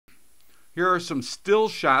Here are some still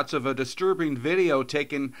shots of a disturbing video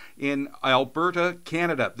taken in Alberta,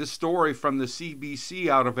 Canada. This story from the CBC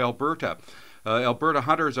out of Alberta. Alberta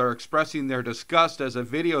hunters are expressing their disgust as a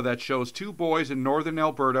video that shows two boys in northern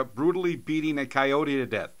Alberta brutally beating a coyote to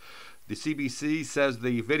death. The CBC says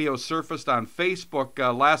the video surfaced on Facebook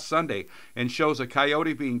last Sunday and shows a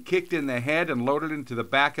coyote being kicked in the head and loaded into the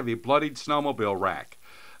back of a bloodied snowmobile rack.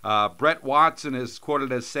 Brett Watson is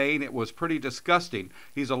quoted as saying it was pretty disgusting.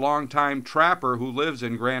 He's a longtime trapper who lives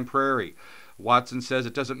in Grand Prairie. Watson says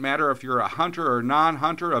it doesn't matter if you're a hunter or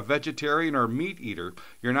non-hunter, a vegetarian or meat eater,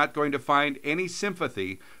 you're not going to find any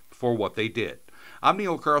sympathy for what they did. I'm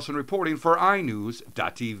Neil Carlson reporting for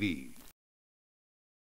iNewZ.TV.